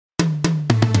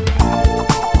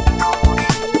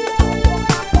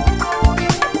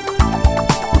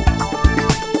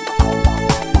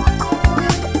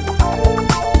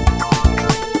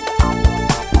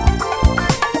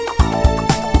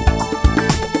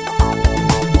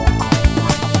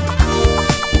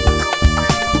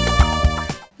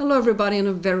everybody, and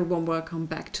a very warm welcome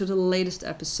back to the latest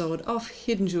episode of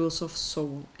Hidden Jewels of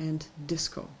Soul and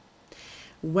Disco.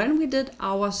 When we did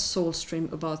our soul stream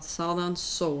about Southern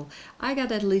Soul, I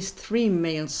got at least 3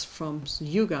 mails from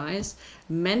you guys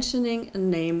mentioning a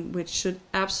name which should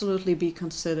absolutely be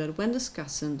considered when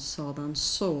discussing Southern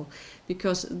Soul,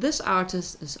 because this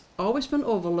artist has always been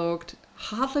overlooked,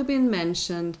 hardly been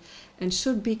mentioned, and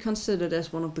should be considered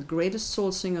as one of the greatest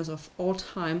soul singers of all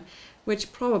time,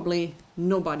 which probably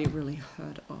nobody really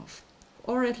heard of,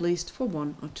 or at least for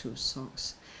 1 or 2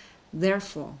 songs.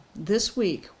 Therefore, this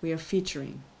week we are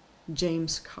featuring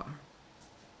James Carr.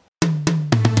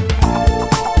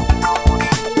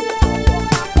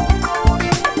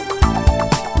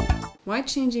 Why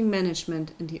changing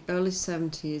management in the early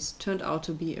 70s turned out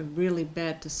to be a really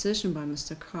bad decision by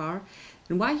Mr. Carr,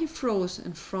 and why he froze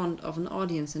in front of an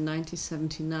audience in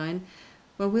 1979,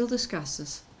 well, we'll discuss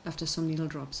this after some needle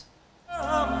drops.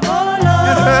 And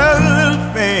her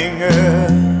little finger,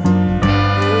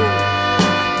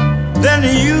 then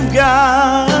you've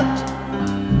got,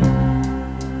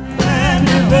 and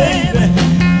baby,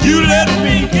 you let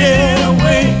me get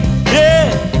away, yeah,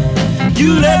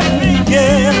 you let me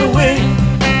get away.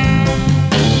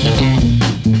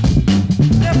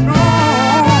 Step on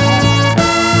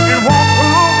and walk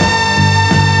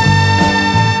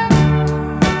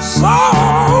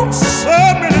on, so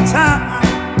many times.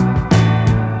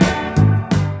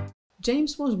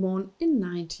 James was born in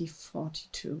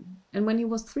 1942, and when he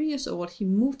was 3 years old he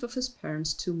moved with his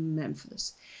parents to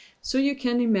Memphis. So you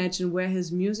can imagine where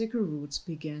his musical roots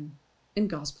began, in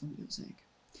gospel music.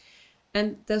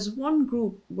 And there's one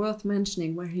group worth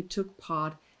mentioning where he took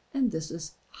part, and this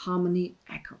is Harmony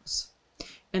Echoes.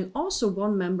 And also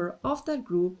one member of that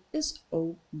group is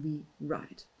O.V.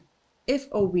 Wright. If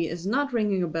O.V. is not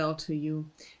ringing a bell to you,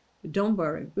 don't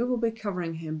worry, we will be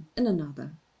covering him in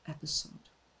another episode.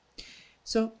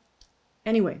 So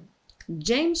anyway,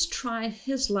 James tried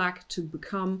his luck to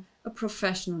become a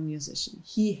professional musician.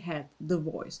 He had the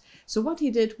voice. So what he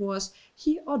did was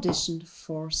he auditioned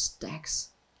for Stax.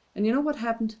 And you know what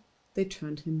happened? They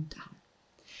turned him down.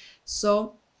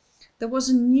 So there was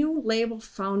a new label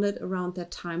founded around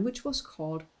that time, which was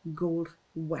called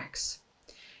Goldwax.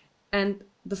 And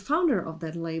the founder of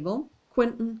that label,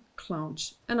 Quentin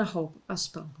Clounch, and I hope I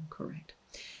spelled him correct.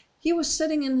 He was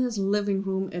sitting in his living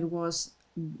room. It was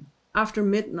after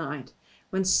midnight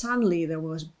when suddenly there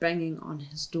was banging on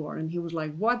his door, and he was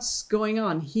like, what's going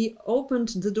on? He opened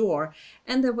the door,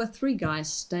 and there were 3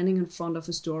 guys standing in front of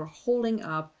his door holding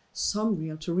up some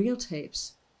reel-to-reel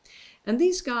tapes. And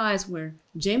these guys were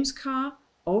James Carr,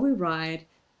 O.V. Wright,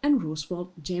 and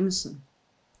Roosevelt Jameson.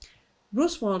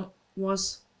 Roosevelt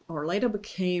was, or later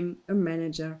became, a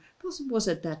manager, but was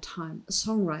at that time a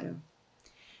songwriter.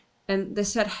 And they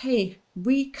said, hey,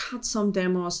 we cut some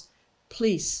demos,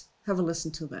 please have a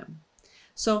listen to them.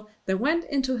 So they went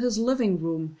into his living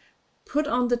room, put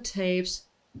on the tapes,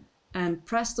 and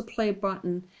pressed the play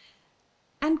button.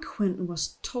 And Quentin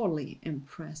was totally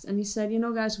impressed. And he said, you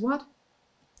know, guys, what?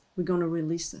 We're going to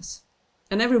release this.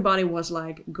 And everybody was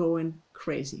like going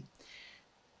crazy.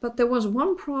 But there was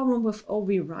one problem with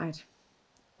O.V. Wright.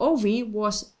 O.V.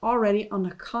 was already on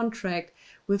a contract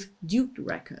with Duke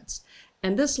Records.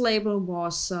 And this label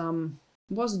was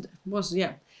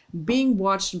being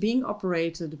watched, being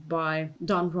operated by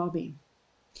Don Robbie.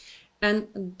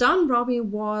 And Don Robbie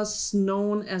was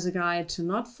known as a guy to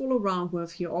not fool around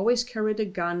with. He always carried a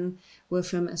gun with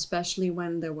him, especially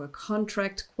when there were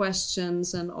contract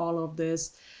questions and all of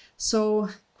this. So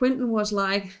Quentin was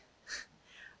like,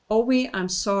 O.V., I'm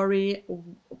sorry,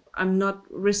 I'm not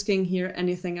risking here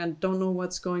anything. I don't know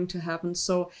what's going to happen.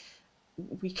 So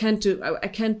I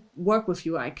can't work with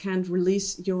you. I can't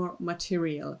release your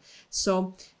material.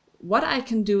 So what I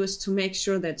can do is to make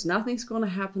sure that nothing's going to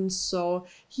happen. So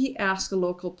he asked the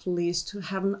local police to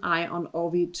have an eye on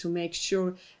O.V. to make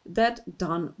sure that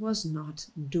Don was not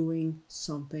doing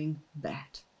something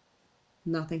bad.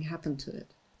 Nothing happened to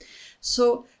it.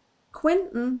 So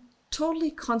Quentin totally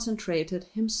concentrated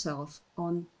himself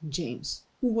on James,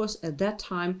 who was at that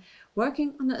time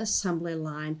working on the assembly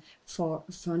line for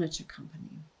a furniture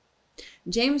company.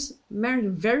 James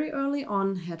married very early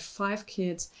on, had 5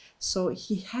 kids, so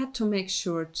he had to make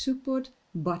sure to put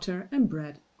butter and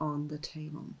bread on the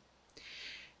table.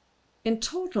 In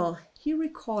total, he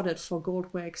recorded for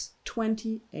Goldwax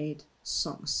 28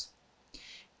 songs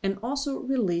and also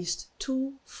released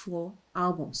 2 full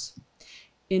albums.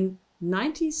 In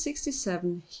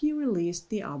 1967, he released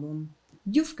the album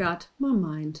You've Got My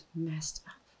Mind Messed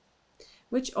Up,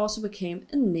 which also became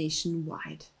a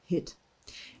nationwide hit.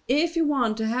 If you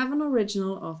want to have an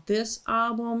original of this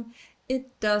album, it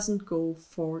doesn't go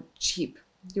for cheap.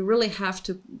 You really have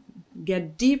to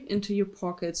get deep into your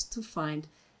pockets to find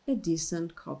a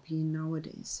decent copy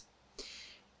nowadays.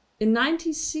 In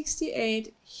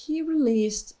 1968, he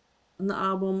released an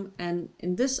album, and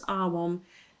in this album,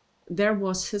 there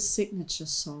was his signature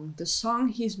song, the song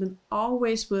he's been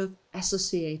always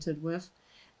associated with,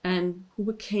 and who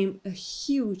became a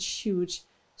huge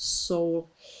soul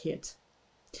hit.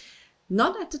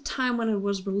 Not at the time when it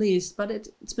was released, but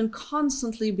it's been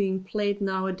constantly being played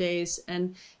nowadays,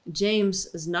 and James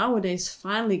is nowadays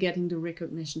finally getting the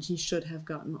recognition he should have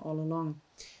gotten all along.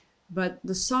 But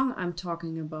the song I'm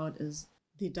talking about is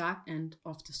The Dark End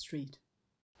of the Street.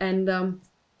 And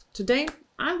today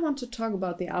I want to talk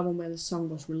about the album where the song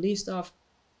was released off,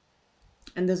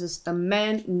 and this is A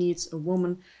Man Needs a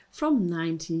Woman from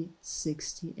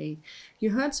 1968.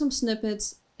 You heard some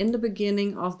snippets in the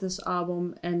beginning of this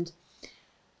album, and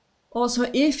also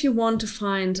if you want to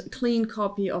find a clean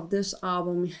copy of this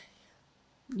album,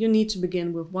 you need to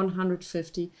begin with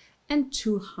 $150 and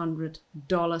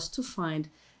 $200 to find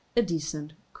a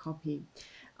decent copy.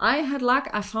 I had luck,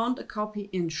 I found a copy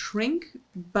in shrink,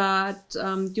 but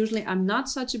usually I'm not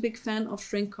such a big fan of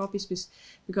shrink copies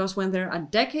because when there are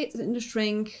decades in the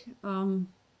shrink,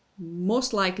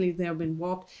 most likely they have been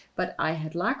warped, but I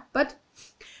had luck. But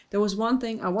there was one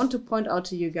thing I want to point out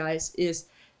to you guys is,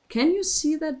 can you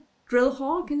see that drill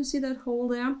hole? Can you see that hole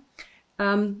there?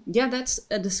 Yeah, that's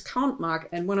a discount mark.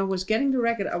 And when I was getting the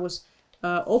record, I was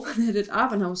opening it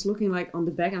up and I was looking like on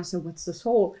the back and I said, what's this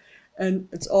hole? And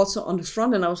it's also on the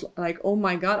front, and I was like, oh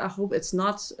my god, I hope it's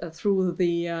not through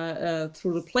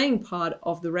the playing part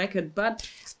of the record. But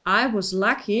I was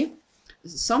lucky.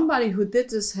 Somebody who did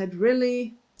this had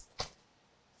really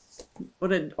or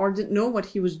didn't know what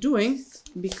he was doing,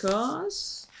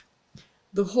 because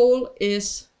the hole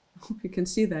is, you can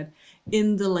see that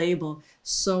in the label.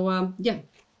 So yeah,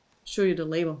 show you the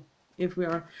label. If we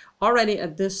are already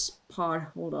at this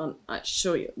part, hold on, I'll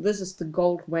show you. This is the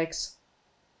Goldwax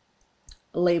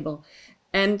label,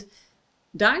 and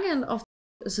Dark End of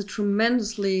is a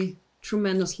tremendously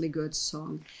good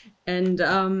song, and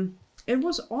it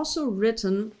was also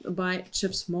written by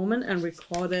Chips Moman and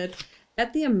recorded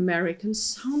at the American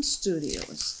Sound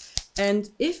Studios. And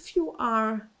if you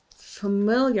are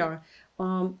familiar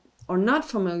or not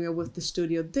familiar with the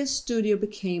studio, this studio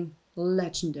became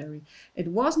legendary. It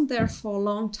wasn't there for a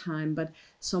long time, but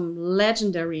some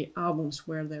legendary albums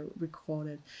were there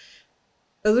recorded.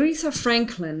 Aretha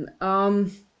Franklin,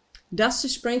 Dusty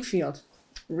Springfield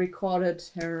recorded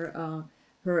her,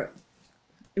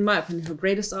 in my opinion, her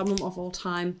greatest album of all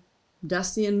time,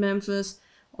 Dusty in Memphis,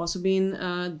 also being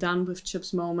done with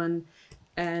Chips Moman.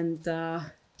 And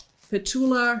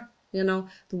Petula, you know,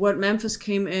 the word Memphis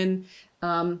came in,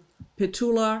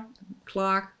 Petula,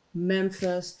 Clark,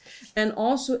 Memphis. And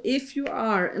also, if you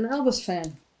are an Elvis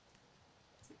fan,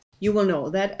 you will know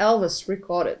that Elvis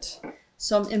recorded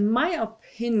some, in my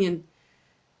opinion,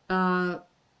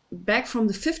 back from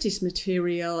the 50s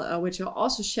material, which I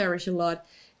also cherish a lot.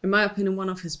 In my opinion, one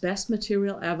of his best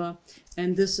material ever.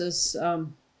 And this is,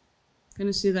 can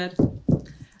you see that?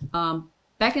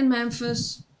 Back in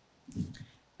Memphis,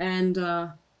 and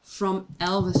from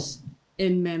Elvis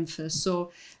in Memphis.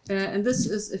 So, and this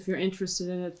is, if you're interested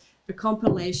in it, a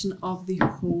compilation of the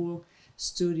whole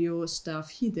studio stuff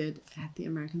he did at the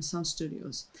American Sound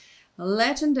Studios. A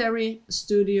legendary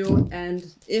studio,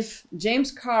 and if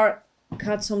James Carr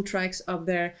cut some tracks up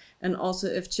there, and also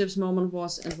if Chips Moman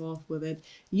was involved with it,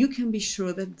 you can be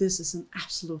sure that this is an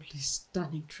absolutely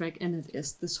stunning track, and it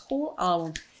is. This whole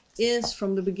album is,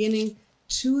 from the beginning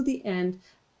to the end,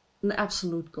 an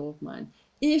absolute goldmine.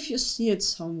 If you see it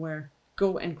somewhere,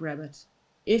 go and grab it.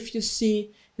 If you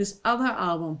see his other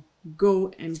album,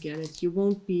 go and get it. You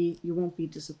won't be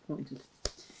disappointed.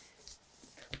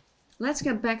 Let's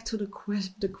get back to the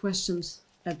questions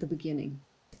at the beginning.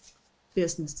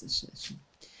 Business decision.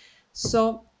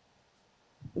 So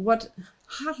what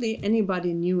hardly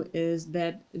anybody knew is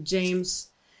that James,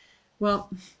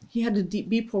 well, he had a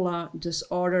bipolar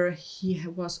disorder. He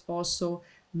was also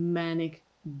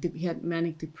he had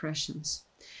manic depressions.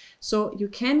 So you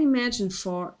can imagine,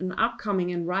 for an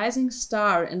upcoming and rising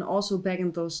star, and also back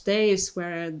in those days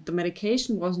where the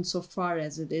medication wasn't so far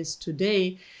as it is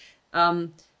today,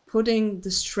 putting the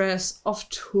stress of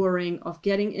touring, of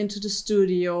getting into the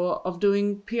studio, of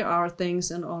doing PR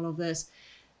things and all of this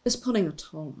is putting a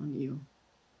toll on you.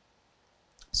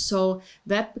 So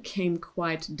that became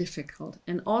quite difficult.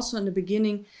 And also in the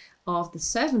beginning of the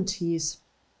 70s,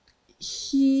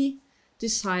 he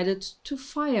decided to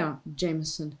fire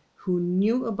Jameson, who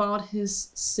knew about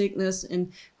his sickness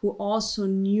and who also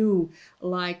knew,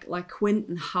 like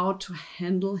Quentin, how to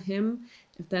handle him,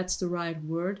 if that's the right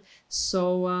word.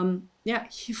 So yeah,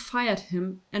 he fired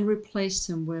him and replaced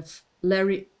him with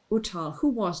Larry Uttal, who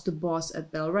was the boss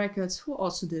at Bell Records, who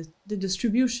also did the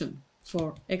distribution,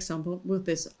 for example, with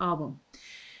this album.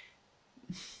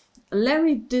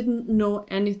 Larry didn't know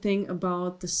anything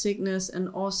about the sickness and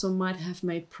also might have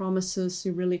made promises he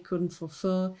really couldn't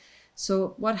fulfill.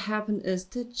 So what happened is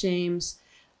that James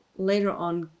later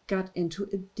on got into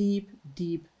a deep,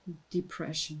 deep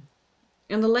depression.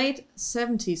 In the late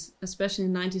 70s, especially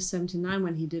in 1979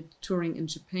 when he did touring in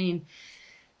Japan,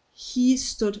 he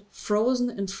stood frozen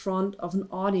in front of an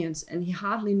audience and he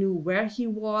hardly knew where he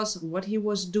was, what he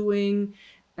was doing,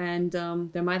 and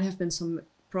there might have been some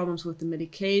problems with the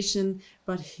medication,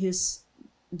 but his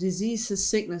disease, his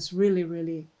sickness really,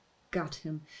 really got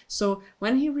him. So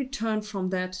when he returned from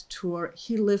that tour,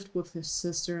 he lived with his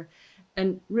sister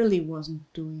and really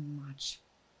wasn't doing much.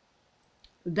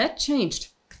 That changed.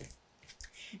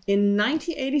 In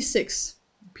 1986,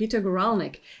 Peter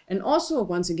Guralnick, and also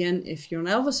once again, if you're an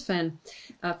Elvis fan,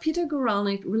 Peter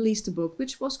Guralnick released a book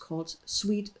which was called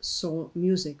Sweet Soul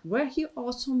Music, where he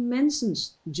also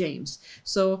mentions James.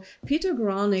 So Peter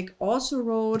Guralnick also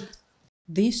wrote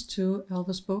these two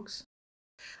Elvis books,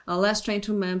 Last Train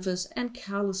to Memphis and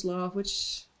Careless Love,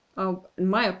 which are, in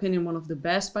my opinion, one of the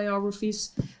best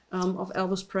biographies of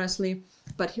Elvis Presley,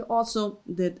 but he also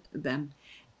did them.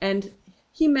 And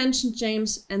he mentioned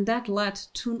James, and that led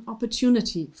to an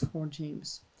opportunity for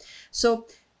James. So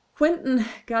Quentin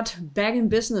got back in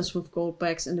business with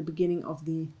Goldwax in the beginning of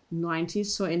the 90s.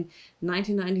 So in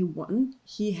 1991,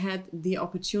 he had the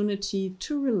opportunity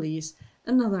to release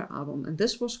another album, and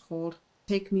this was called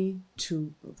Take Me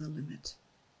to the Limit.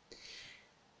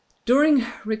 During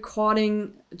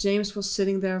recording, James was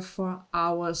sitting there for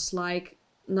hours, like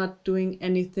not doing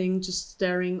anything, just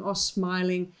staring or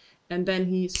smiling. And then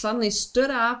he suddenly stood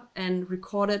up and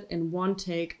recorded in one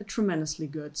take a tremendously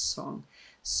good song.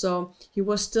 So he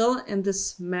was still in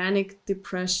this manic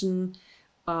depression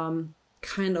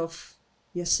kind of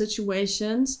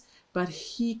situations, but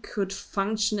he could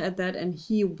function at that. And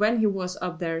when he was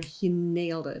up there, he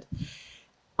nailed it.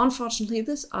 Unfortunately,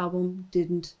 this album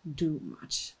didn't do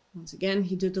much. Once again,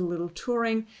 he did a little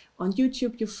touring. On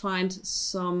YouTube, you find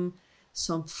some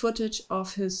footage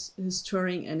of his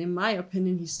touring, and in my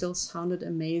opinion he still sounded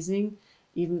amazing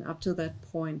even up to that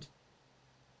point.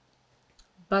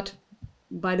 But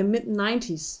by the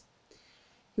mid-90s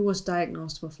he was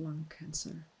diagnosed with lung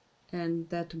cancer, and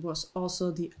that was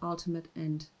also the ultimate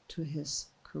end to his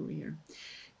career.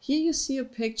 Here you see a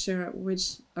picture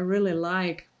which I really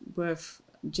like with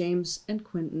James and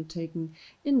Quentin taken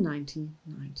in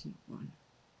 1991.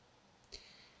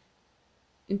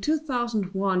 In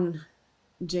 2001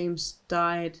 James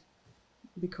died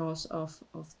because of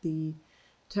the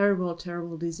terrible,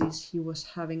 terrible disease he was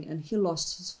having, and he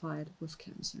lost his fight with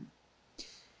cancer.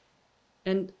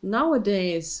 And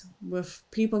nowadays, with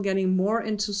people getting more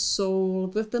into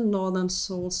soul, with the Northern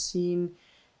soul scene,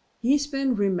 he's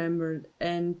been remembered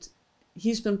and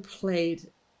he's been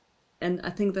played. And I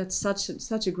think that's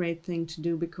such a great thing to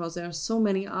do, because there are so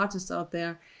many artists out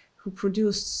there who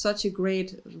produce such a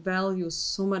great value,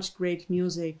 so much great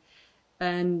music,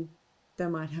 and they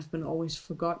might have been always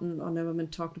forgotten or never been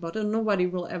talked about, and nobody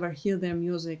will ever hear their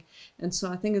music. And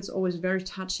so I think it's always very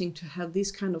touching to have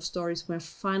these kind of stories where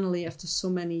finally, after so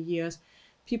many years,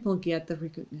 people get the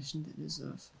recognition they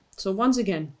deserve. So once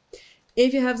again,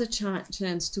 if you have the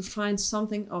chance to find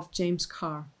something of James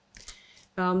Carr,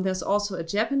 there's also a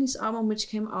Japanese album which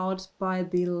came out by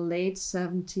the late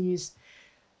 70s.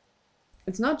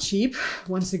 It's not cheap,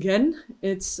 once again.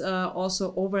 It's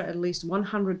also over at least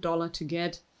 $100 to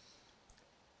get.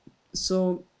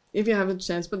 So if you have a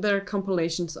chance, but there are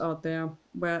compilations out there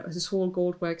where his whole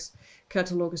Goldwax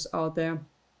catalog is out there.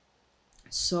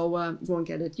 So go and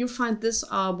get it. You find this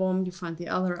album, you find the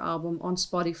other album on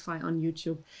Spotify, on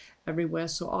YouTube, everywhere.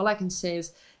 So all I can say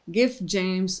is give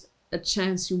James a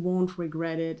chance, you won't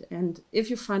regret it. And if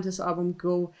you find this album,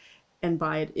 go and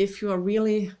buy it. If you are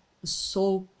really a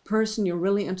soul person, you're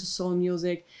really into soul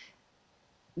music,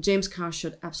 James Carr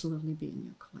should absolutely be in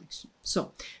your collection.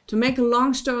 So to make a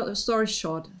long story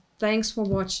short, thanks for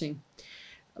watching.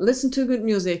 Listen to good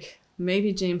music,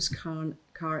 maybe James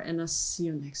Carr, and I'll see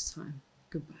you next time.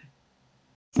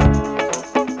 Goodbye.